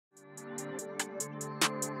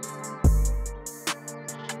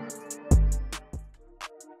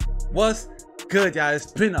What's good, y'all?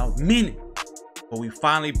 It's been a minute, but we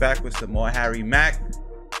finally back with some more Harry Mack.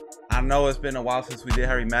 I know it's been a while since we did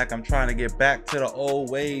Harry Mack. I'm trying to get back to the old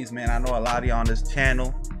ways, man. I know a lot of y'all on this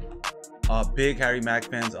channel are big Harry Mack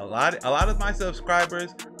fans. A lot of my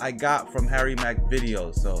subscribers I got from Harry Mack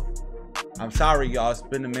videos, so I'm sorry, y'all. It's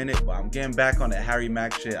been a minute, but I'm getting back on that Harry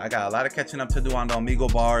Mack shit. I got a lot of catching up to do on the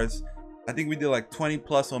Omegle bars. I think we did like 20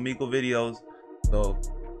 plus Omegle videos, so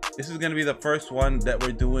this is gonna be the first one that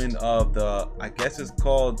we're doing of the, I guess it's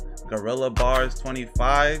called Guerrilla Bars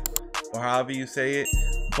 25 or however you say it.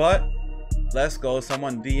 But let's go.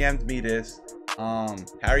 Someone DM'd me this.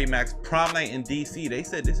 Harry Mack's prom night in DC. They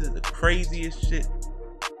said this is the craziest shit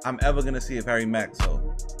I'm ever gonna see of Harry Mack.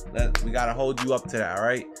 So we gotta hold you up to that, all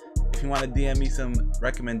right? If you want to DM me some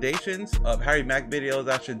recommendations of Harry Mack videos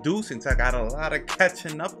I should do, since I got a lot of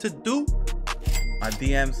catching up to do, my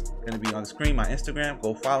DM's gonna be on the screen. My Instagram,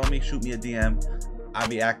 go follow me, shoot me a DM. I'll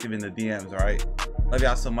be active in the DMs, all right? Love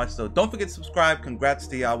y'all so much. So don't forget to subscribe. Congrats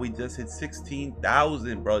to y'all. We just hit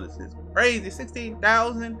 16,000, bro. This is crazy.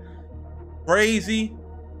 16,000, crazy.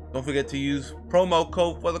 Don't forget to use promo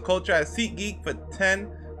code for the culture at SeatGeek for 10,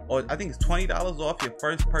 or I think it's $20 off your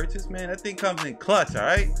first purchase, man. That thing comes in clutch, all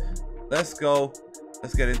right? Let's go.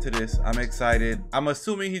 Let's get into this. I'm excited. I'm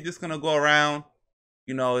assuming he's just gonna go around.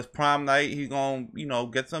 You know, it's prom night. He's gonna, you know,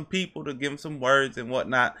 get some people to give him some words and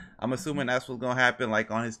whatnot. I'm assuming that's what's gonna happen,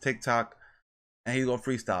 like on his TikTok, and he's gonna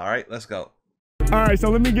freestyle. All right, let's go. All right, so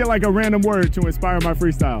let me get like a random word to inspire my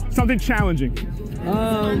freestyle. Something challenging.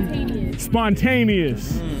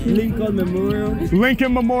 Spontaneous. Lincoln Memorial.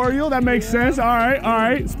 Lincoln Memorial. That makes sense. All right, all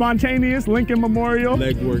right. Spontaneous. Lincoln Memorial.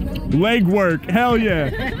 Leg work. Leg work. Hell yeah.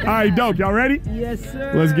 All right, dope. Y'all ready? Yes,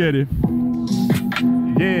 sir. Let's get it.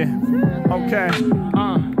 Yeah. Okay.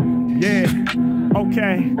 Yeah.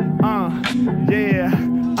 Okay. Yeah.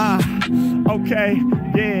 Okay.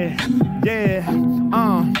 Yeah. Yeah.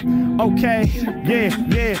 Okay.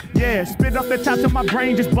 Yeah. Spit off the top of my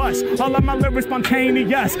brain, just bust. All of my lyrics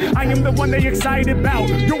spontaneous. I am the one they excited about.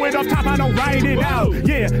 Do it off top, I don't write it out.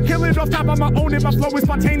 Yeah. Kill it off top, I'm own it. My flow is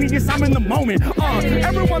spontaneous. I'm in the moment.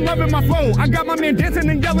 Everyone loving my flow. I got my man dancing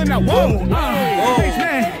and yelling out, whoa. Thanks,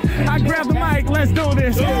 man. I grabbed the mic, let's do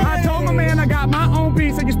this. I told my man I got my own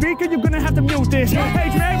beats. So you speaker, you're gonna have to mute this. Hey,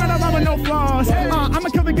 man, run around with no flaws. I'ma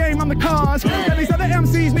kill the game, I'm the cause. And these other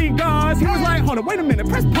MCs need guards. He was like, hold on, wait a minute,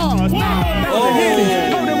 press pause. That was a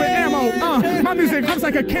hit, loaded with ammo. My music comes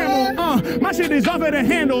like a camel. My shit is off of the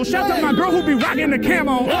handle. Shout out to my girl who be rocking the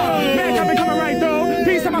camo. Man, got me coming right through.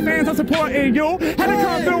 Peace to my fans, I'm supporting you. Had to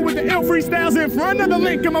come through with the ill freestyles in front of the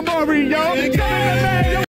Lincoln Memorial.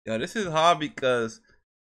 Yo, this is hard because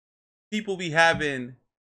people be having,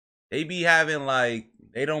 like,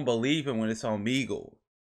 they don't believe him when it's on Omegle,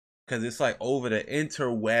 because it's like over the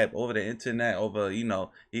interweb, over the internet, over, you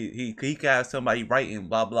know, he could have somebody writing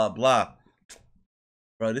blah blah blah.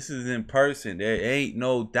 Bro, this is in person. There ain't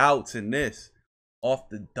no doubts in this. Off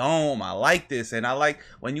the dome, I like this, and I like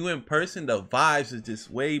when you in person, the vibes is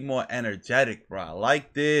just way more energetic, bro. I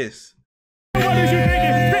like this. What is you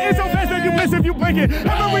thinking? Spitting so fast that you miss if you blink it.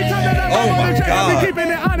 Every time that I on the track, I be keeping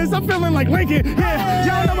it honest. I'm feeling like Lincoln. Yeah,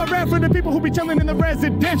 y'all know I rap for the people who be chilling in the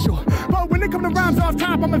residential. But when it come to rhymes off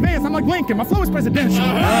top, I'm advanced. I'm like Lincoln. My flow is presidential. Stage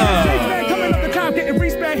man coming up the top, getting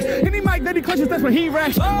respect. Any mic that he clutches, that's what he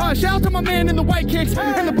racks. Shout out to my man in the white kicks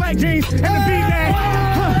and the black jeans and the V-neck.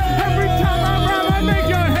 Every time I rhyme, I make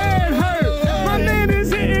your head hurt. My man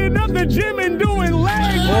is hitting up the gym and doing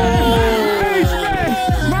leg work.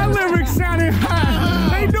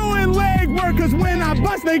 Cause when I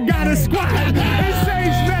bust, they gotta squat.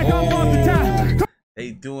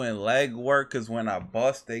 They doing leg work, cause when I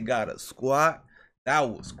bust, they gotta squat. That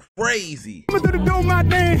was crazy. I'm gonna do my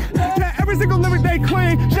thing. Yeah, every single lyric they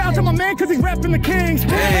claim. Shout out to my man, cause he's rapping the Kings.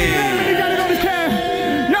 Hey. He got it on his cab.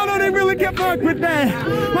 Y'all know they really can't fuck with that.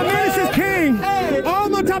 My man is his king.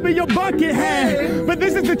 All on top of your bucket hat. But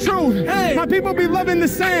this is the truth. My people be loving the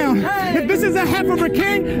sound. If this is a hat for a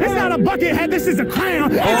king, it's not a bucket hat, this is a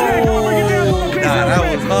crown.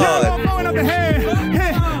 That was hard. Up the head.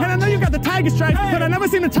 And I know you got the tiger stripe, but I never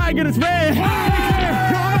seen a tiger that's red.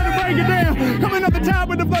 Break it down. Coming up the top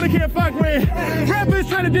with the blood I can't fuck with. Rappers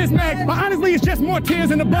trying to diss Mack, but honestly it's just more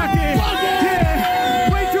tears in the bucket.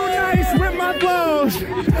 Yeah, way too nice with my flows.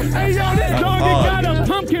 Hey yo, this dog got a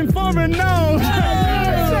pumpkin for a nose.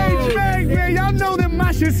 Sage Mack, man, y'all know that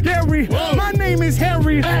my shit's scary. My name is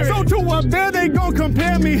Harry, so to a bear they gon'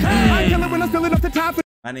 compare me. I kill it when I'm spilling off the top.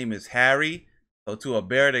 My name is Harry, so to a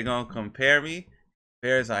bear they gonna compare me.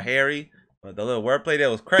 Bears are hairy. But the little wordplay there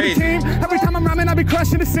was crazy. Every time I'm rhyming, I be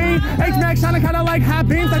crushing the scene. H-Mack shining kinda like high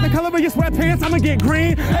beams, like the color of your sweatpants, I'ma get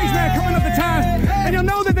green. H-Mack coming up the time, and you'll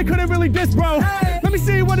know that they couldn't really diss, bro. Let me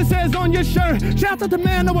see what it says on your shirt. Shout out to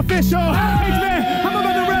man, no official. H-Mack, I'm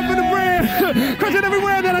about to rap for the brand. Crushing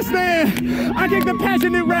everywhere that I stand. I kick the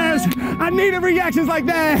passionate raps. I needed reactions like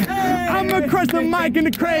that. I'ma crush the mic in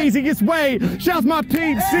the craziest way. Shouts my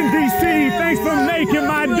peeps in DC. Thanks for making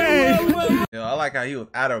my day. Yo, I like how he was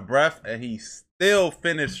out of breath and he still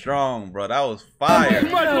finished strong, bro. That was fire.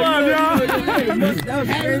 Much love, y'all.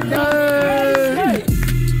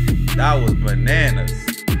 That was bananas.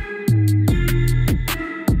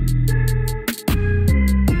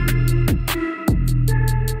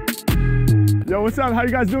 Yo, what's up? How you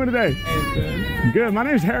guys doing today? Good. My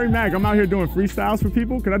name is Harry Mack. I'm out here doing freestyles for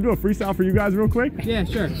people. Can I do a freestyle for you guys real quick? Yeah,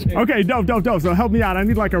 sure. Okay, dope. So help me out. I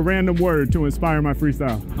need like a random word to inspire my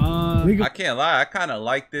freestyle. I can't lie. I kind of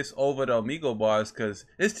like this over the Amigo bars because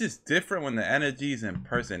it's just different when the energy's in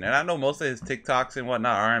person. And I know most of his TikToks and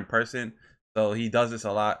whatnot are in person, so he does this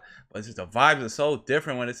a lot. But it's just the vibes are so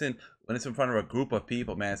different when it's in front of a group of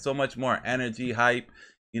people, man. So much more energy, hype.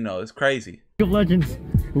 You know, it's crazy. League of Legends.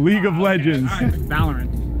 League of Legends. Right.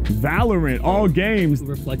 Valorant, all games.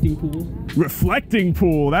 Reflecting pool. Reflecting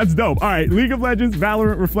pool, that's dope. All right, League of Legends,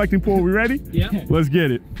 Valorant, reflecting pool. We ready? Yeah. Let's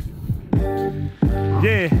get it.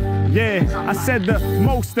 Yeah, I said the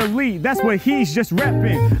most elite, that's what he's just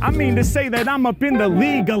repping. I mean to say that I'm up in the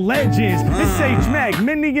League of Legends. It's H-Mack,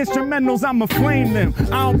 many instrumentals, I'ma flame them.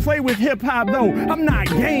 I don't play with hip-hop though, I'm not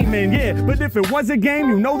gaming, yeah. But if it was a game,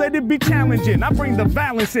 you know that it'd be challenging. I bring the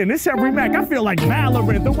balance in, it's Harry Mack, I feel like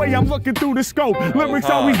Valorant. The way I'm looking through the scope, lyrics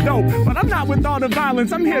always dope. But I'm not with all the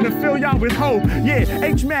violence, I'm here to fill y'all with hope. Yeah,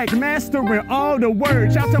 H-Mack mastering all the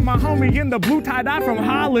words. Shout to my homie in the blue tie-dye from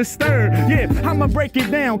Hollister. Yeah, I'ma break it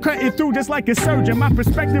down, cut it through just like a surgeon. My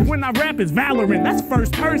perspective when I rap is Valorant, that's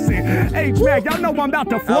first person. H-Mack, y'all know I'm about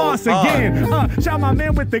to floss again. Shout my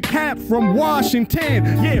man with the cap from Washington.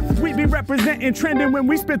 Yeah, we be representing trending when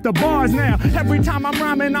we spit the bars now. Every time I'm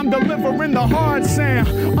rhyming, I'm delivering the hard sound.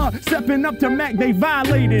 Stepping up to Mac, they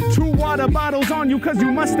violated. 2 water bottles on you cause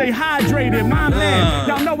you must stay hydrated. My man,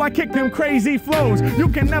 y'all know I kick them crazy flows. You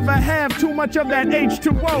can never have too much of that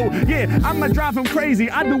H2O. Yeah, I'ma drive them crazy.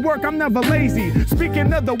 I do work, I'm never lazy.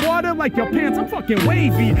 Speaking of the water, like your pants, I'm fucking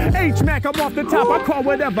wavy. H-Mack, I'm off the top, I call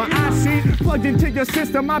whatever I see. Plugged into your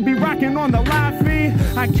system, I be rocking on the live feed.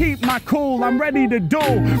 I keep my cool, I'm ready to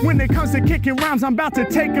duel. When it comes to kicking rhymes, I'm about to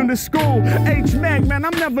take them to school. H-Mack, man,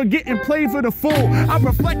 I'm never getting played for the fool. I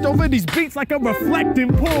reflect over these beats like a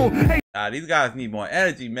reflecting pool. These guys need more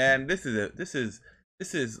energy, man. This is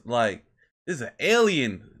an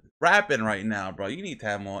alien rapping right now, bro. You need to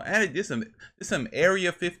have more energy. This some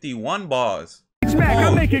Area 51 bars. H-Mack, I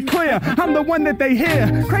make it clear, I'm the one that they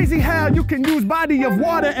hear. Crazy how you can use body of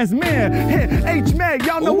water as mirror. H-Mack,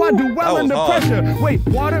 y'all know I do well under pressure. Wait,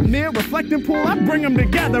 water, mirror, reflecting pool, I bring them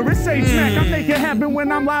together. It's H-Mack, I make it happen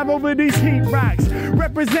when I'm live over these heat rocks.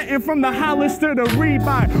 Representing from the Hollister to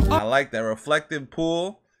Reebok. I like that reflective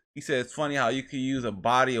pool. He said it's funny how you can use a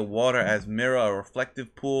body of water as mirror. A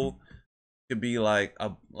reflective pool could be like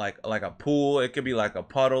a pool. It could be like a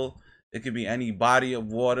puddle. It could be any body of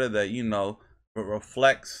water that, you know,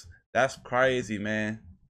 reflects. That's crazy, man.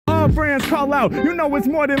 All brands call out, you know it's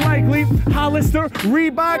more than likely. Hollister,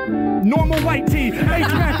 Reebok, normal white tee.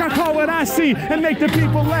 H-Mack, I call what I see and make the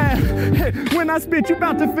people laugh. When I spit, you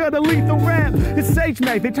about to feel the lethal rap. It's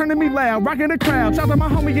H-Mack, they turning me loud, rocking the crowd. Shout out my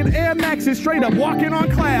homie in Air Maxes, straight up walking on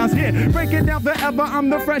clouds. Yeah, break it down forever, I'm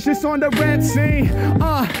the freshest on the rap scene.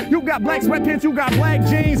 You got black sweatpants, you got black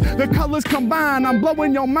jeans. The colors combine, I'm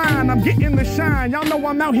blowing your mind, I'm getting the shine. Y'all know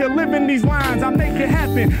I'm out here living these lines. I make it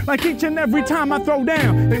happen, like each and every time I throw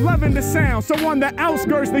down. They loving the sound, so on the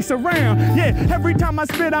outskirts they surround. Yeah, every time I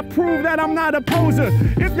spit, I prove that I'm not a poser.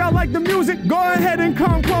 If y'all like the music, go ahead and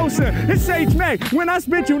come closer. It's H-Mack, when I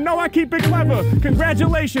spit, you know I keep it clever.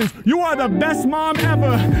 Congratulations, you are the best mom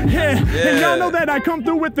ever. Yeah, and y'all know that I come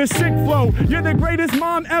through with the sick flow. You're the greatest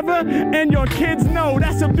mom ever, and your kids know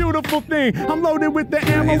that's a beautiful thing. I'm loaded with the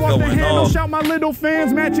ammo off the handle. Shout my little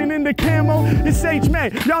fans matching in the camo. It's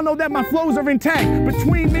H-Mack, y'all know that my flows are intact.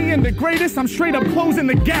 Between me and the greatest, I'm straight up closing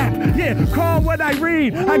the gap. Yeah, call what I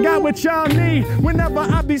read, I got what y'all need. Whenever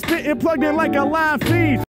I be spitting, plugged in like a live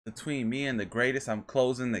feed. Between me and the greatest, I'm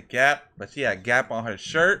closing the gap. But she had gap on her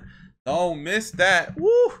shirt. Don't miss that.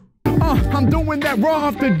 Woo! I'm doing that raw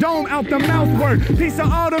off the dome, out the mouth work. Piece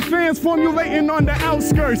of all the fans formulating on the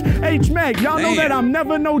outskirts. H-Mack, y'all know that I'm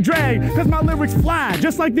never no drag, cause my lyrics fly,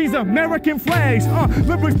 just like these American flags.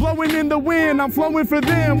 Lyrics blowing in the wind, I'm flowing for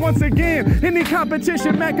them. Once again, any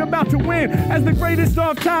competition, Mack about to win. As the greatest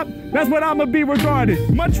off top, that's what I'ma be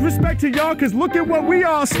regarded. Much respect to y'all, cause look at what we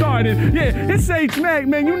all started. Yeah, it's H-Mack,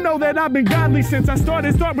 man, you know that I've been godly since I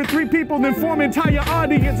started. Start with 3 people, then form entire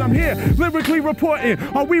audience. I'm here, lyrically reporting.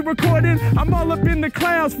 Are we recording? I'm all up in the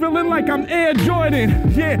clouds, feeling like I'm Air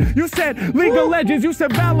Jordan. Yeah, you said League of Legends, you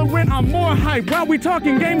said Valorant, I'm more hype. While we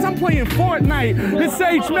talking games, I'm playing Fortnite. It's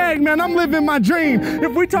H-Mack, man, I'm living my dream.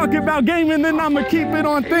 If we talk about gaming, then I'ma keep it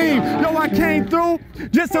on theme. Yo, I came through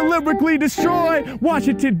just to lyrically destroy.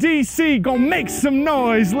 Washington, DC, gon' make some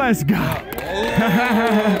noise. Let's go.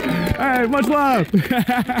 Hey, much love.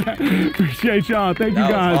 Appreciate y'all. Thank you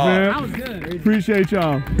guys, man. That was good. Appreciate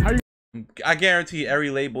y'all. I guarantee every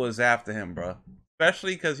label is after him, bro.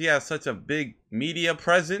 Especially because he has such a big media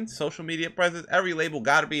presence, social media presence. Every label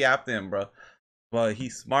got to be after him, bro. But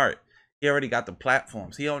he's smart. He already got the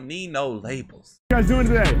platforms. He don't need no labels. What you guys doing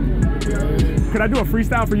today? Could I do a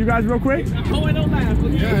freestyle for you guys real quick? Oh, I don't laugh.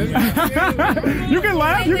 You can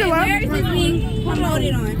laugh. You can laugh. Where is this being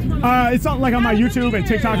promoted on? It's like on my YouTube and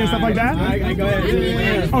TikTok and stuff like that. Go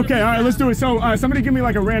ahead. Okay, all right, let's do it. So somebody give me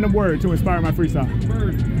like a random word to inspire my freestyle.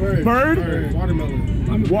 Bird. Bird.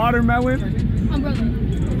 Watermelon.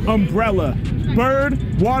 Watermelon. Umbrella.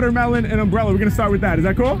 Bird, watermelon, and umbrella. We're gonna start with that. Is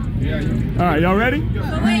that cool? Yeah. All right, y'all ready? Wait,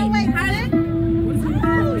 how did?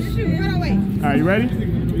 Oh, shoot. Hold on, wait. All right, you ready?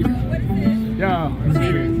 What is this? Yeah.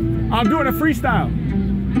 I'm doing a freestyle.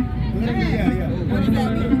 What does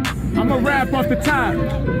that mean? I'ma rap off the top.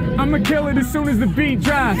 I'ma kill it as soon as the beat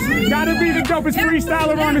drops. Gotta be the dopest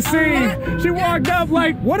freestyler on the scene. She walked up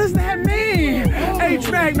like, what does that mean?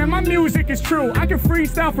 H-Mack, man, my music is true. I can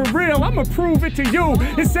freestyle for real, I'ma prove it to you.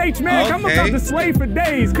 It's H-Mack, I'm about to slay for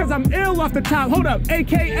days, cause I'm ill off the top. Hold up,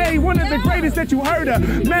 AKA one of the greatest that you heard of.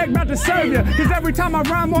 Mack about to serve ya, cause every time I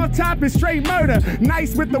rhyme off top, it's straight murder.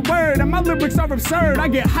 Nice with the word, and my lyrics are absurd. I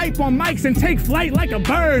get hype on mics and take flight like a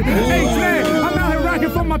bird. H-Mack, I'm out here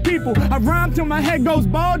rocking for my people. I rhyme till my head goes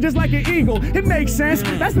bald just like an eagle. It makes sense,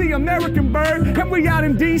 that's the American bird. And we out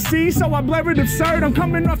in DC, so I blur it absurd. I'm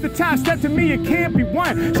coming off the top, step to me, it can't be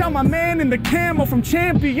one. Shout my man in the camo from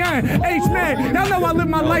Champion. H-Mack, y'all know I live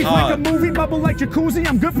my life like a movie. Bubble like jacuzzi,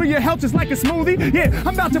 I'm good for your health just like a smoothie. Yeah,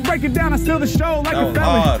 I'm about to break it down, I steal the show like a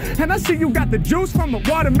felon. And I see you got the juice from the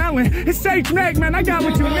watermelon. It's H-Mack, man, I got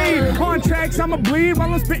what you need. On tracks, I'ma bleed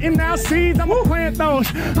while I'm spitting out seeds. I'ma plant those,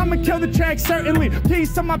 I'ma kill the track certainly.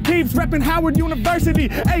 Peace to my peeps, repping Howard University.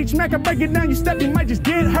 H-Mack, I break it down, you step, you might just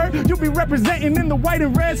get hurt. You be representing in the white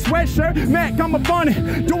and red sweatshirt. Mack, I'm up on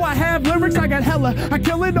it. Do I have lyrics? I got hella. I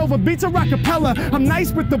kill it over beats or acapella. I'm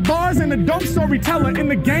nice with the bars and a dope storyteller. In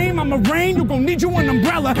the game, I'm a rain, you gon' need you an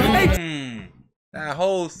umbrella. That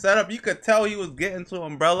whole setup, you could tell he was getting to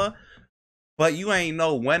umbrella, but you ain't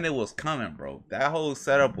know when it was coming, bro. That whole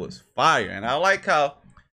setup was fire. And I like how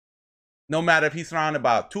no matter if he's surrounded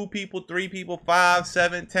by 2 people, 3 people, 5,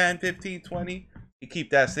 7, 10, 15, 20, he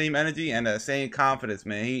keep that same energy and that same confidence,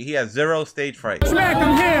 man. He has 0 stage fright. Smack,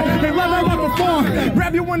 I'm here. They love how I perform.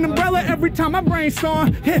 Grab you an umbrella every time I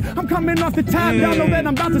brainstorm. Yeah, I'm coming off the top. Y'all know that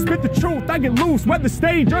I'm about to spit the truth. I get loose, whether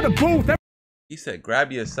stage or the booth. He said,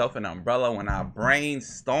 grab yourself an umbrella when I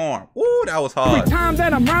brainstorm. Ooh, that was hard. Every time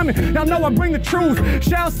that I'm rhyming, y'all know I bring the truth.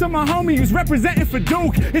 Shouts to my homie who's representing for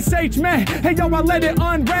Duke. It's H-Mack, hey yo, I let it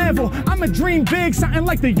unravel. I'ma dream big, something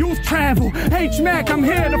like the youth travel. H-Mack, I'm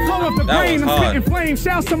here to flow up the brain. I'm spitting flames.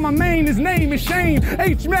 Shouts to my main, his name is Shane.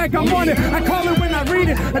 H-Mack, I'm on it. I call it when I read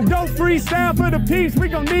it. A dope freestyle for the peeps, we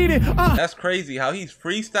gon' need it. That's crazy how he's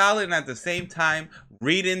freestyling at the same time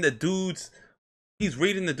reading the dude's. He's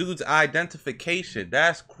reading the dude's identification.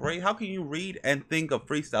 That's crazy. How can you read and think of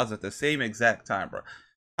freestyles at the same exact time, bro?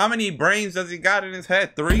 How many brains does he got in his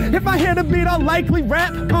head? 3? If I hear the beat, I'll likely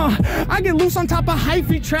rap. I get loose on top of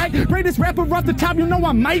hyphy track. Greatest rapper off the top, you know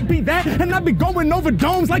I might be that. And I be going over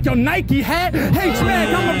domes like your Nike hat.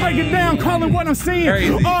 H-Mack, I'ma break it down, call it what I'm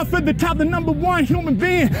seeing. Off at the top, the #1 human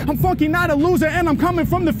being. I'm funky, not a loser, and I'm coming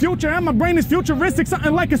from the future. And my brain is futuristic,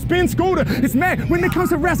 something like a spin scooter. It's Mack, when it comes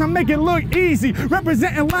to raps, I make it look easy.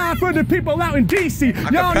 Representing live for the people out in DC.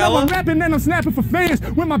 Y'all know I'm rapping and I'm snapping for fans.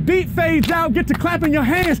 When my beat fades out, get to clapping your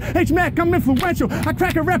hands. H-Mack, I'm influential. I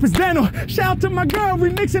crack a rapper's dental. Shout out to my girl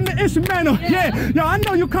remixing the instrumental. Yeah, yo, I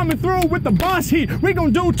know you coming through with the boss heat. We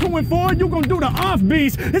gon' do 2 and 4, you gon' do the off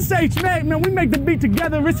beats. It's H-Mack, man, we make the beat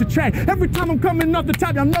together, it's a track. Every time I'm coming off the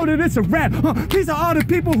top, y'all know that it's a rap. These are all the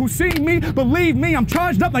people who see me. Believe me, I'm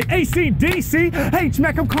charged up like AC/DC.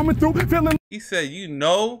 H-Mack, I'm coming through, feeling. He said, you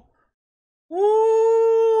know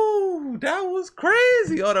Ooh, that was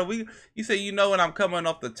crazy. Hold on, you say you know when I'm coming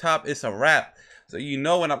off the top, it's a rap. So you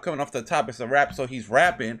know when I'm coming off the top, it's a rap. So he's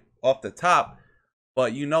rapping off the top,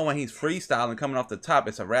 but you know when he's freestyling coming off the top,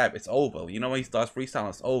 it's a rap. It's over. You know when he starts freestyling,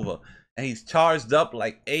 it's over. And he's charged up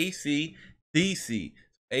like AC, DC.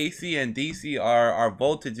 AC and DC are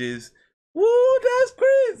voltages. Woo, that's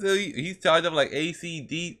crazy. He's charged up like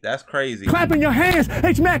ACD. That's crazy. Clapping your hands,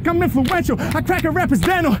 H-Mack, I'm influential. I crack a rapper's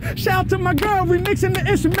dental. Shout out to my girl, remixing the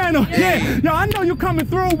instrumental. Yeah, yo, I know you coming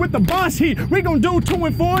through with the boss heat. We gon' do 2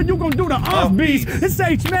 and 4, you gon' do the off beats. It's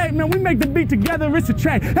H-Mack, man, we make the beat together, it's a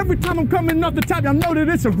track. Every time I'm coming off the top, y'all know that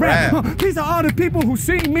it's a rap. These are all the people who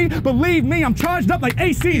see me. Believe me, I'm charged up like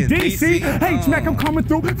ACDC. H-Mack, I'm coming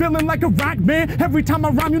through, feeling like a rock band. Every time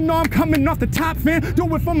I rhyme, you know I'm coming off the top, fan.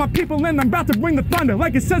 Do it for my people and I'm about to bring the thunder.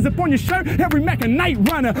 Like it says up on your shirt, Harry Mack a night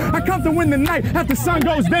runner. I come to win the night after the sun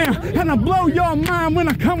goes down. And I blow your mind when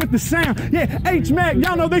I come with the sound. Yeah, H-Mack,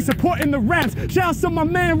 y'all know they supporting the raps. Shouts to my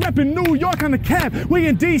man repping New York on the cap. We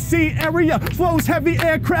in DC area, flows heavy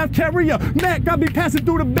aircraft carrier. Mack, I be passing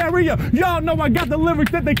through the barrier. Y'all know I got the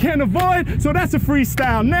lyrics that they can't avoid. So that's a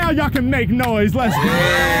freestyle. Now y'all can make noise. Let's go.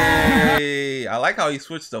 Hey, I like how he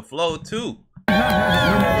switched the flow too.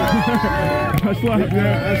 Much love,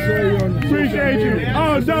 man. Appreciate you.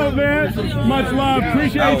 Oh, dope, man. Much love.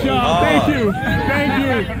 Appreciate y'all. Thank you.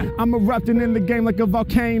 Thank you. I'm erupting in the game like a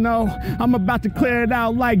volcano. I'm about to clear it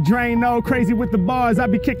out like Drano. Crazy with the bars. I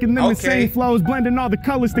be kicking them insane flows, blending all the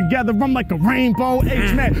colors together. I'm like a rainbow.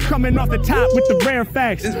 H-Mack coming off the top with the rare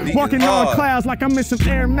facts. Walking on clouds like I'm in some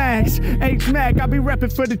Air Max. H-Mack, I be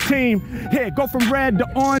repping for the team. Here, go from red to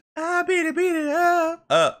orange. I beat it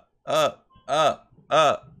up.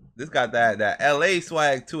 This got that LA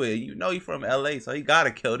swag to it. You know he from LA, so he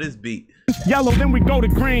gotta kill this beat. Yellow, then we go to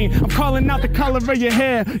green. I'm calling out the color of your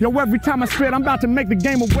hair. Yo, every time I spit, I'm about to make the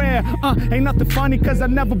game aware. Ain't nothing funny, cause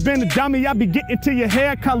I've never been a dummy. I be getting to your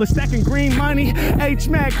hair color, stacking green money.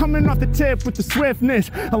 H-Mack coming off the tip with the swiftness.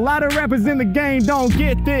 A lot of rappers in the game don't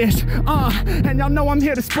get this. And y'all know I'm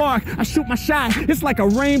here to spark. I shoot my shot, it's like a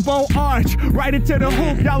rainbow arch. Right into the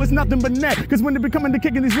hoop, y'all, it's nothing but net. Cause when they be coming to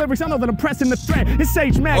kicking these lyrics, I know that I'm pressing the threat. It's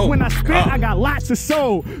H-Mack, when I spit, I got lots of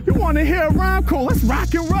soul. You wanna hear a rhyme? Cool, let's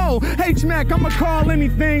rock and roll. H-Mack, I'ma call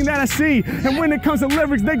anything that I see. And when it comes to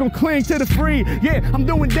lyrics, they gon' cling to the free. Yeah, I'm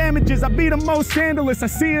doing damages, I be the most scandalous. I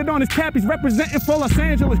see it on his cap, he's representing for Los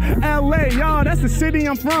Angeles. LA, y'all, that's the city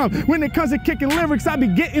I'm from. When it comes to kicking lyrics, I be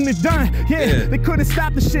getting it done. Yeah, they couldn't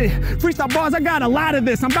stop the shit. Freestyle bars, I got a lot of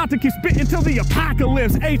this. I'm about to keep spitting till the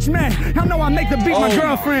apocalypse. H-Mack, y'all know I make the beat my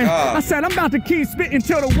girlfriend. I said I'm about to keep spitting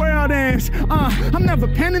till the world ends. I'm never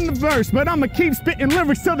penning the verse, but I'ma keep spitting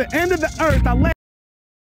lyrics till the end of the earth.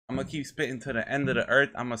 I'm gonna keep spitting to the end of the earth.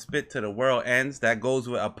 I'm gonna spit to the world ends. That goes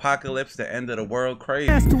with apocalypse, the end of the world. Crazy.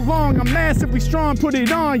 That's too long. I'm massively strong. Put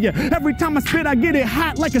it on ya. Every time I spit, I get it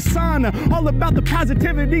hot like a sauna. All about the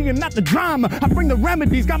positivity and not the drama. I bring the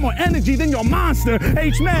remedies. Got more energy than your monster.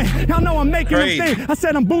 H-Mack, y'all know I'm making a thing. I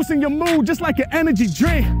said I'm boosting your mood just like an energy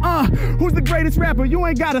drink. Who's the greatest rapper? You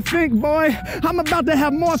ain't gotta think, boy. I'm about to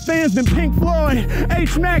have more fans than Pink Floyd.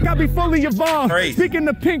 H-Mack, I be fully evolved. Speaking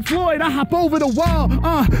of Pink Floyd, I hop over the wall.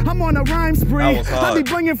 I'm on a rhyme spree. I be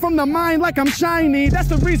bringing from the mind like I'm shiny. That's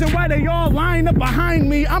the reason why they all line up behind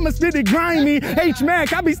me. I'ma spit it grimy.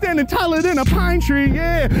 H-Mack, I be standing taller than a pine tree.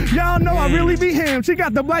 Yeah, y'all know I really be him. She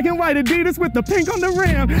got the black and white Adidas with the pink on the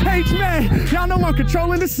rim. H-Mack, y'all know I'm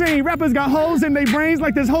controlling the scene. Rappers got holes in their brains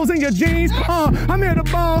like there's holes in your jeans. I'm here to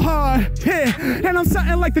ball hard. Yeah, and I'm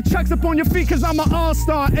something like the chucks up on your feet cause I'm an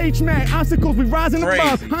all-star. H-Mack, obstacles we rising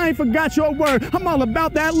above. I ain't forgot your word. I'm all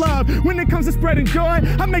about that love. When it comes to spreading joy,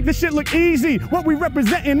 I make the shit look easy. What we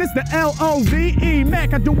representing is the L-O-V-E.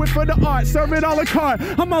 Mack, I do it for the art, serve it all a cart.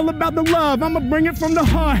 I'm all about the love, I'ma bring it from the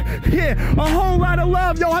heart. Yeah, a whole lot of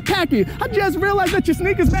love, yo, I pack it. I just realized that your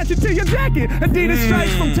sneakers match it to your jacket. Adidas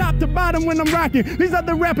stripes from top to bottom when I'm rocking. These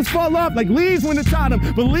other rappers fall off like leaves when it's autumn.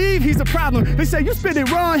 Believe he's a problem. They say you spit it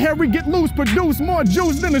raw, Harry, get loose, produce more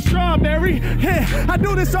juice than a strawberry. Yeah, I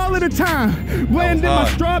do this all of the time. Blending my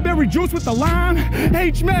strawberry juice with the lime.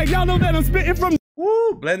 H-Mack, y'all know that I'm spitting from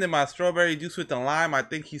Woo, blending my strawberry juice with the lime. I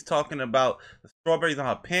think he's talking about the strawberries on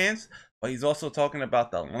her pants, but he's also talking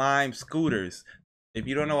about the lime scooters. If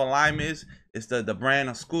you don't know what lime is, it's the brand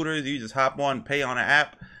of scooters. You just hop on, pay on an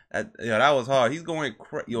app. That was hard. He's going,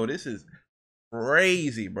 yo, this is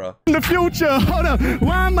crazy, bro. In the future, hold up,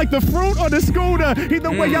 rhyme like the fruit or the scooter.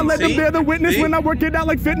 Either way, I let them bear the witness. When I work it out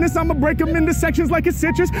like fitness, I'ma break them into sections like it's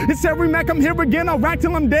citrus. It's Harry Mack, I'm here again, I'll rock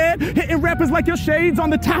till I'm dead. Hitting rappers like your shades on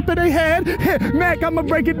the top of their head. Mack, I'ma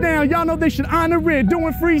break it down, y'all know they should honor it.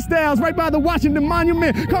 Doing freestyles right by the Washington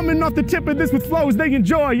Monument. Coming off the tip of this with flows they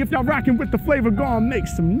enjoy. If y'all rocking with the flavor, go on, make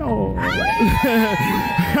some noise.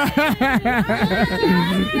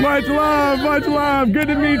 Much love, good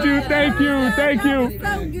to meet you, thank you. Thank you.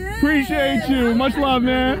 So good. Appreciate you. Much love,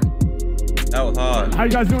 man. That was hard. How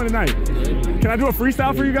you guys doing tonight? Can I do a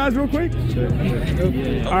freestyle for you guys real quick?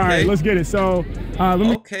 Okay. All right, let's get it. So, let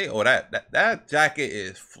me Okay. Oh, that jacket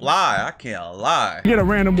is fly. I can't lie. get a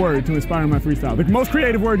random word to inspire my freestyle. The most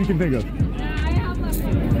creative word you can think of.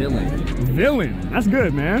 Villain. Villain. That's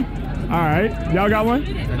good, man. All right. Y'all got one?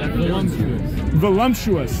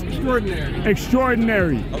 Voluptuous.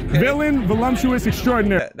 Extraordinary. Okay. Villain, voluptuous,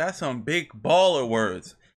 extraordinary. That's some big baller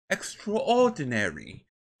words. Extraordinary,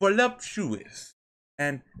 voluptuous,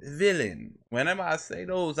 and villain. Whenever I say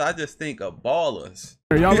those, I just think of ballers.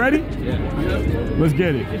 Are y'all ready? Let's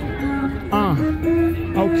get it.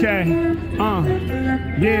 Okay.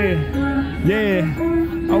 Yeah.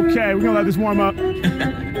 Okay, we're gonna let this warm up.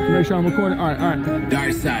 Make sure I'm recording. All right.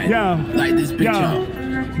 Dark side. Yo. Light this bitch up.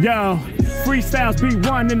 Yo. Freestyles be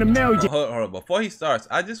one in a million. Hold on. Before he starts,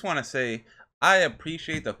 I just want to say I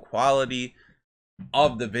appreciate the quality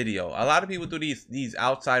of the video. A lot of people do these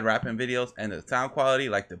outside rapping videos and the sound quality,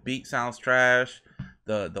 like the beat sounds trash,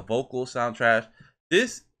 the vocals sound trash.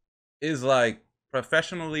 This is like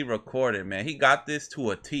professionally recorded, man. He got this to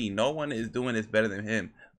a T. No one is doing this better than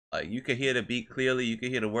him. Like, you can hear the beat clearly, you can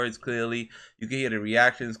hear the words clearly, you can hear the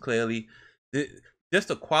reactions clearly. Just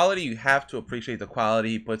the quality, you have to appreciate the quality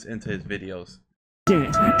he puts into his videos.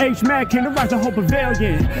 H-Mack can rise a whole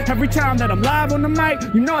pavilion. Every time that I'm live on the mic,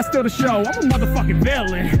 you know I steal the show. I'm a motherfucking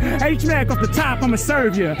villain. H-Mack off the top, I'ma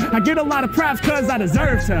serve ya. I get a lot of props cause I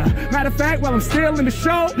deserve to. Matter of fact, while I'm still in the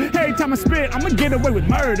show, every time I spit, I'ma get away with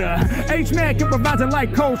murder. H-Mack improvising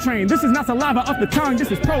like Coltrane. This is not saliva off the tongue,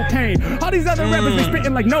 this is propane. All these other rappers, they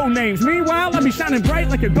spitting like no names. Meanwhile, I be shining bright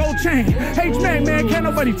like a gold chain. H-Mack, man, can't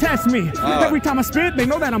nobody test me. Every time I spit, they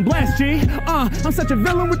know that I'm blessed, G. I'm such a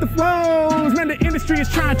villain with the flows. Man, the industry is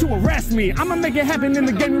trying to arrest me. I'ma make it happen in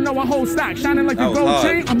the game, you know I hold stock. Shining like the gold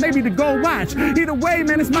chain or maybe the gold watch. Either way,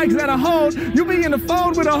 man, it's mics that I hold. You be in the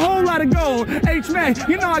fold with a whole lot of gold. H-Mack,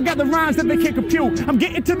 you know I got the rhymes that they can't compute. I'm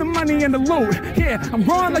getting to the money and the loot. Yeah, I'm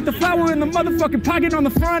growing like the flower in the motherfucking pocket on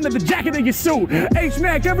the front of the jacket of your suit.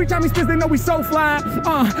 H-Mack, every time he spits, they know we so fly.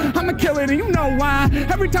 I'ma kill it and you know why.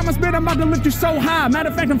 Every time I spit, I'm about to lift you so high. Matter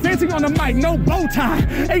of fact, I'm fancy on the mic, no bow tie.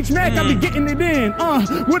 H-Mack, I be getting it in.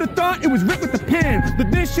 Would've thought it was ripped with the pen.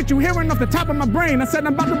 This shit you hearing off the top of my brain. I said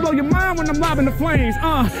I'm about to blow your mind when I'm live in the flames.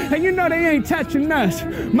 And you know they ain't touching us.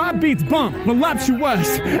 My beats bump,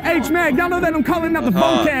 voluptuous. H-Mack, y'all know that I'm calling out the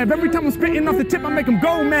vocab. Every time I'm spitting off the tip, I make them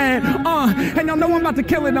go mad. And y'all know I'm about to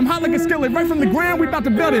kill it. I'm hot like a skillet. Right from the ground, we about to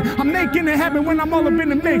build it. I'm making it happen when I'm all up in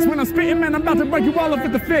the mix. When I'm spitting, man, I'm about to break you all up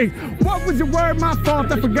with the figs. What was your word? My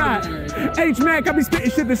fault, I forgot. H-Mack, I be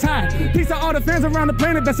spitting shit that's hot. Peace to all the fans around the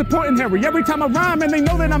planet that's supporting Harry. Every time I rhyme, and they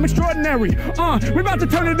know that I'm extraordinary. We about to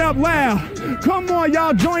turn it up loud. Come on,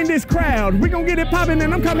 y'all, join this crowd. We gon' get it poppin'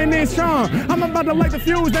 and I'm coming in strong. I'm about to light the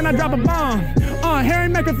fuse, then I drop a bomb.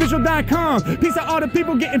 HarryMackOfficial.com. Peace to all the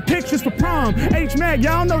people getting pictures for prom. H-Mack,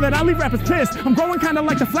 y'all know that I leave rappers pissed. I'm growing kinda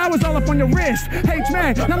like the flowers all up on your wrist.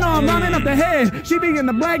 H-Mack, y'all know I'm lining up the head. She be in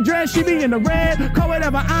the black dress, she be in the red. Call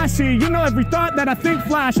whatever I see, you know every thought that I think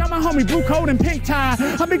fly. Shout my homie blue coat and pink tie.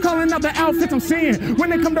 I be calling out the outfits I'm seeing. When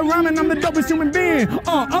they come to rhyming, I'm the dopest human being.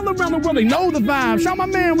 All around the world, they know the vibe. Shout my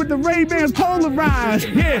man with the Ray-Bans polarized.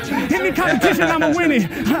 Yeah, any competition, I'ma win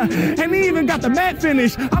it. And he even got the matte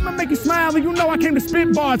finish. I'ma make you smile, and you know I came to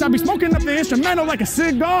spit bars. I be smoking up the instrumental like a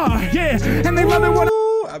cigar. Yeah, and they love it when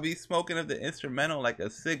I be smoking up the instrumental like a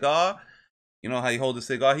cigar. You know how you hold a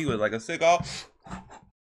cigar? He was like a cigar.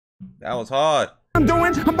 That was hard. I'm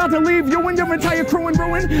about to leave you and your entire crew in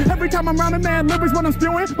ruin. Every time I'm rhyming, man, lyrics what I'm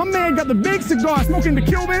spewing. My man got the big cigar, smoking the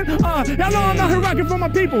Cuban. Y'all know I'm out here rocking for my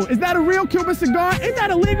people. Is that a real Cuban cigar? Is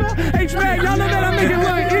that illegal? H-Mack, y'all know that I make it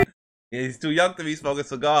look yeah, he's too young to be smoking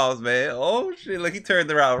cigars, man. Oh shit, look, he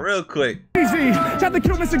turned around real quick. easy. Shot the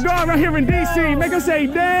Cuban cigar right here in DC. Make them say,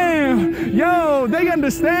 damn. Yo, they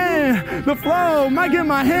understand. The flow might get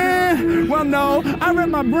my hand. Well, no, I rep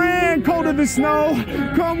my brand colder than snow.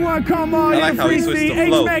 Come on, like how he switched the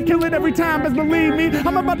flow. H-Mack kill it every time, best believe me.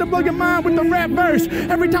 I'm about to blow your mind with the rap verse.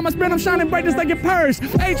 Every time I spin, I'm shining bright just like your purse.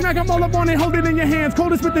 H-Mack, I'm all up on it, hold it in your hands.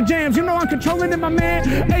 Coldest with the jams, you know I'm controlling it, my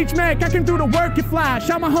man. H-Mack, I can do the work, you fly.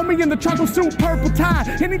 Shot my homie in the charcoal suit, purple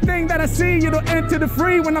tie. Anything that I see, it'll enter the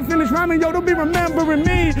free. When I'm finished rhyming, yo, they'll be remembering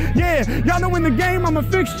me. Yeah, y'all know in the game I'm a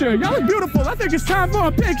fixture. Y'all look beautiful, I think it's time for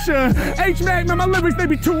a picture. H-Mack, man, my lyrics, they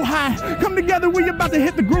be too high. Come together, we about to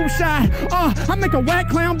hit the groove shot. I make a whack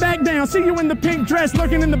clown back down. See you in the pink dress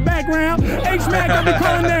lurking in the background. H-Mack, I be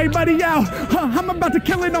calling everybody out. I'm about to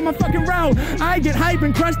kill it on my fucking route. I get hype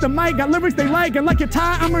and crush the mic. Got lyrics they like, and like your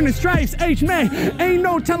tie, I'm earning stripes. H-Mack, ain't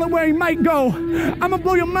no telling where he might go. I'ma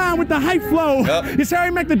blow your mind with the hype flow. Is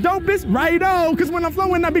Harry Mack the dopest? Right-o, cause when I'm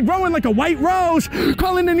flowing, I be growing like a white rose.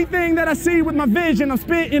 Calling anything that I see with my vision. I'm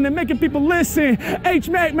spitting and making people listen.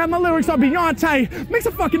 H-Mack, man, my lyrics are beyond tight. Make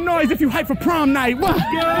some fucking noise if you hype for prom night.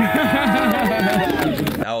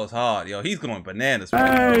 That was hard, yo. He's going bananas.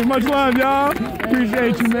 Right? Hey, much love, y'all.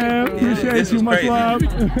 Appreciate you, man. Appreciate you. Much crazy. love.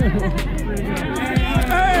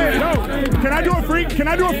 Hey, yo, can I do a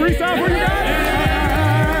freestyle for you guys?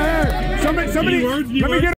 Somebody,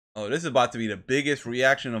 let me get Oh, this is about to be the biggest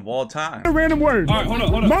reaction of all time. a random word. All right, hold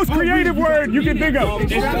on. Most creative word you can think of.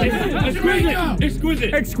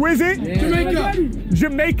 Exquisite. Exquisite.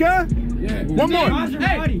 Jamaica. Yeah. One more.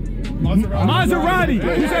 Maserati.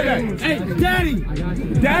 Who said that? Hey, Daddy.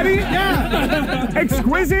 Daddy? Yeah.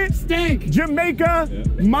 Exquisite. Stank. Jamaica.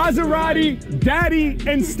 Maserati. Daddy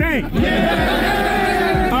and stank.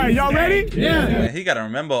 Yeah. All right, y'all ready? Yeah. Man, he got to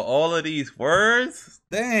remember all of these words.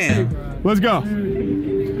 Damn. Let's go.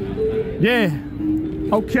 Yeah.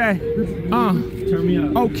 Okay. Turn me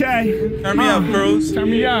up. Okay. Turn me up, Cruz.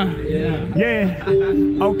 Turn me up. Yeah. Yeah.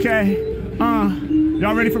 Okay.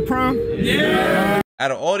 Y'all ready for prom? Yeah. Out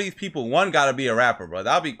of all these people, one got to be a rapper, bro.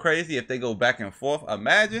 That'll be crazy if they go back and forth.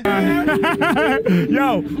 Imagine.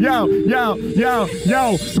 Yo.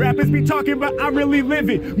 Rappers be talking, but I really live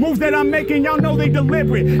it. Moves that I'm making, y'all know they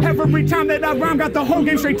deliberate. Every time that I rhyme, got the whole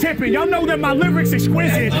game straight tipping. Y'all know that my lyrics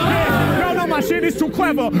exquisite. Yeah. Y'all know my shit is too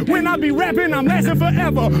clever. When I be rapping, I'm lasting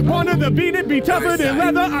forever. Born to the beat, it be tougher than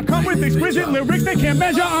leather. I come with exquisite lyrics they can't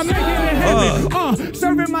measure. I'm making it heavy.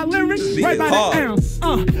 Serving my lyrics right by the ounce.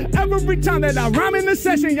 Every time that I rhyme in the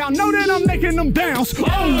session, y'all know that I'm making them bounce.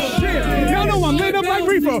 Oh shit, y'all know I'm lit up like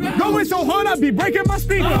reefer. Going so hard, I be breaking my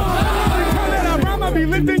speaker. Every time that I rhyme, I be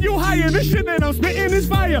lifting you higher. This shit that I'm spitting is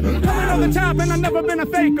fire. Coming on the top, and I never been a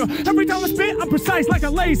faker. Every time I spit, I'm precise like a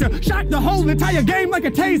laser. Shock the whole entire game like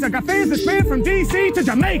a taser. Got fans that span from DC to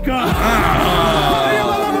Jamaica.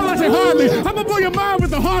 Hardly. I'ma blow your mind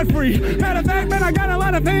with the heart free. Matter of fact, man, I got a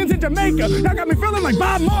lot of fans in Jamaica. Y'all got me feeling like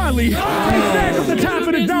Bob Marley. Stand up the top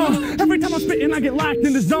of the dome. Every time I'm spitting, I get locked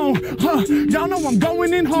in the zone. Y'all know I'm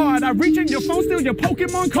going in hard. I reach in your phone, steal your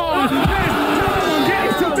Pokemon card. Man, I'm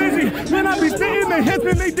getting too busy. Man, I be spitting, they hits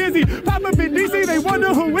and they dizzy. Pop up in DC, they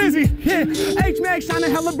wonder who is he. Yeah, H-Mack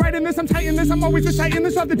shining hella bright in this. I'm tight in this. I'm always reciting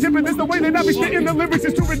this off the tip of this. The way that I be spitting the lyrics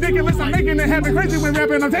is too ridiculous. I'm making it happen crazy when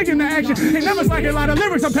rapping. I'm taking the action. Ain't never slacking a lot of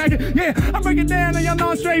lyrics I'm packing. Yeah, I break it down and y'all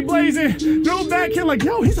know I'm straight blazing. Dude back here like,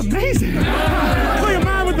 yo, he's amazing. Blow your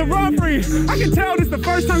mind with the raw free. I can tell this the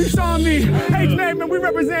first time you saw me. H-Mack, man, we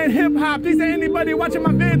represent hip-hop. These ain't anybody watching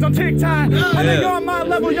my vids on TikTok. I think you're on my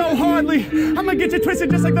level, yo, hardly. I'ma get you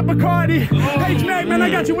twisted just like the Bacardi. H-Mack, man, I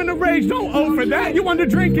got you in the rage. Don't owe for that, you under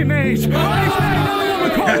drinking age. H-Mack, I'ma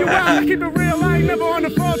call you out. I keep it real, I ain't never on the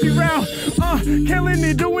faulty route. Killing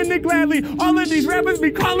it, doing it gladly. All of these rappers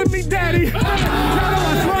be calling me daddy. Y'all know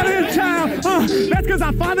I slaughtered a child. That's cause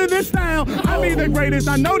I fathered this style. I be the greatest,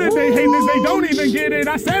 I know that they hate this. They don't even get it.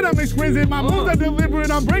 I said I'm exquisite, my moves are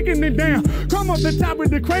deliberate. I'm breaking it down. Come off the top with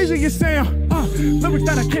the craziest sound. Lyrics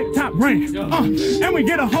that I kick top rank. And we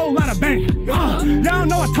get a whole lot of bank. Y'all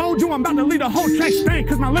know I told you I'm about to lead a whole track stank.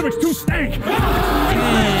 Cause my lyrics too stank.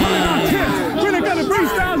 When I got a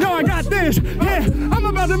freestyle, yo, I got this. Yeah, I'm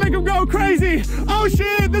about to make them go crazy. Oh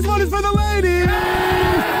shit, this one is for the ladies.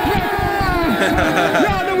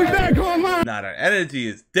 Y'all know we back online. Nah, the energy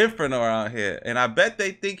is different around here. And I bet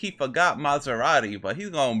they think he forgot Maserati, but he's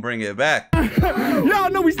gonna bring it back. Y'all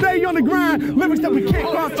know we stay on the grind. Lyrics that we kick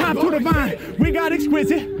off top to the vine. We got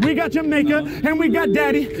exquisite, we got Jamaica, and we got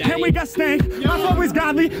daddy, and we got stank. My flow is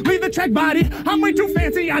godly, leave the track body. I'm way too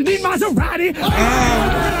fancy, I need Maserati.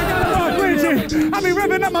 I be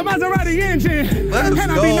revving up my Maserati engine. Let's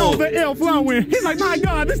and I be known for ill flowing. He's like, my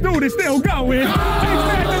God, this dude is still going.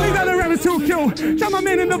 These other rappers too cute. Shot my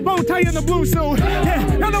man in the bow tie in the blue suit.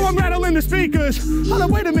 Yeah, y'all know I'm rattling the speakers. Hold up,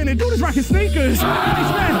 wait a minute, dude is rocking sneakers.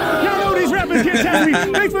 Y'all know these rappers can test me.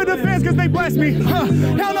 Thanks for the fans, cause they bless me.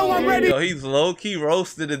 Y'all know I'm ready. Yo, he's low-key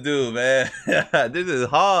roasting the dude, man. This is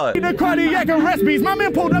hard. The cardiac arrest. My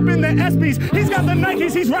man pulled up in the SBs. He's got the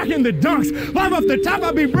Nikes, he's rocking the dunks. Live off the top,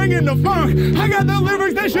 I be bringing the funk. I got the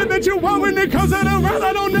lyrics, that shit that you want when it comes to the rap.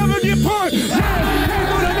 I don't never get punked.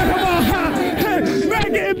 Yeah,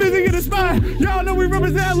 getting busy in the spot. Y'all know we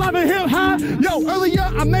represent live and hip hop. Yo, earlier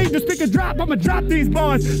I made the speaker drop. I'ma drop these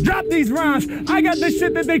bars, drop these rhymes. I got this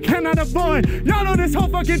shit that they cannot avoid. Y'all know this whole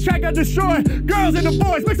fucking track I destroyed. Girls and the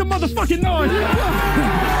boys, make some motherfucking noise. Yeah.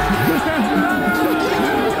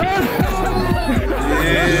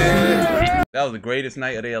 That was the greatest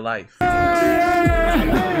night of their life. Much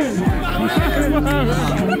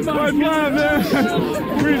love, man.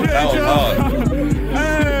 Appreciate That was hard.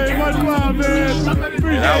 Hey, much love, man.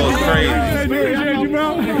 Appreciate That was crazy. Appreciate you, bro.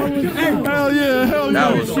 Hell yeah, hell yeah. That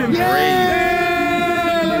was crazy.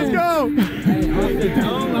 Yeah, let's go.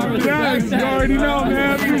 Yes, you already know,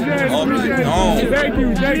 man. Appreciate it. Appreciate it. Thank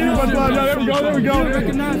you, much love. There we go.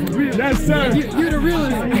 Yes, sir. You the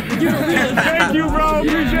realest. Thank you, bro.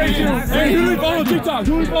 Appreciate you. Hey, who we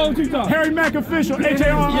follow on TikTok? Harry Mack official.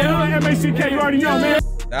 HARMACK. You already know, man.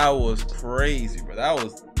 That was crazy, bro.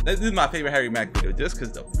 This is my favorite Harry Mack video, just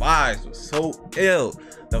because the vibes were so ill.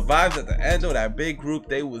 The vibes at the end of that big group,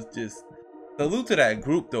 they was just salute to that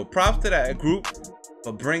group though. Props to that group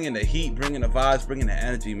for bringing the heat, bringing the vibes, bringing the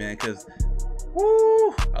energy, man. Because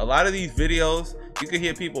woo, a lot of these videos, you can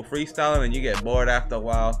hear people freestyling and you get bored after a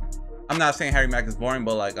while. I'm not saying Harry Mack is boring,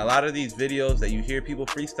 but like a lot of these videos that you hear people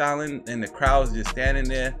freestyling and the crowd's just standing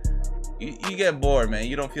there, you get bored, man.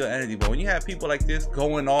 You don't feel energy. But when you have people like this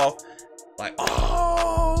going off, like,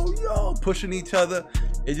 oh, yo, pushing each other,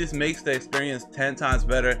 it just makes the experience 10 times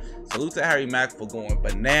better. Salute to Harry Mack for going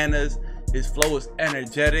bananas. His flow is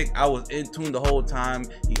energetic. I was in tune the whole time.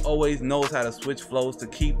 He always knows how to switch flows to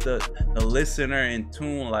keep the listener in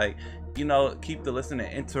tune, like, you know, keep the listener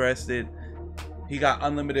interested. He got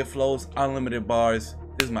unlimited flows, unlimited bars.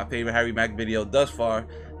 This is my favorite Harry Mack video thus far.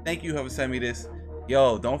 Thank you whoever sent me this.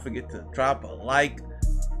 Yo, don't forget to drop a like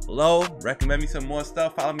below. Recommend me some more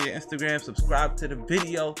stuff. Follow me on Instagram. Subscribe to the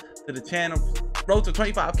video, to the channel. Road to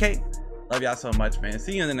 25K. Love y'all so much, man.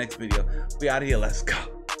 See you in the next video. We out of here. Let's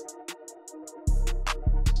go.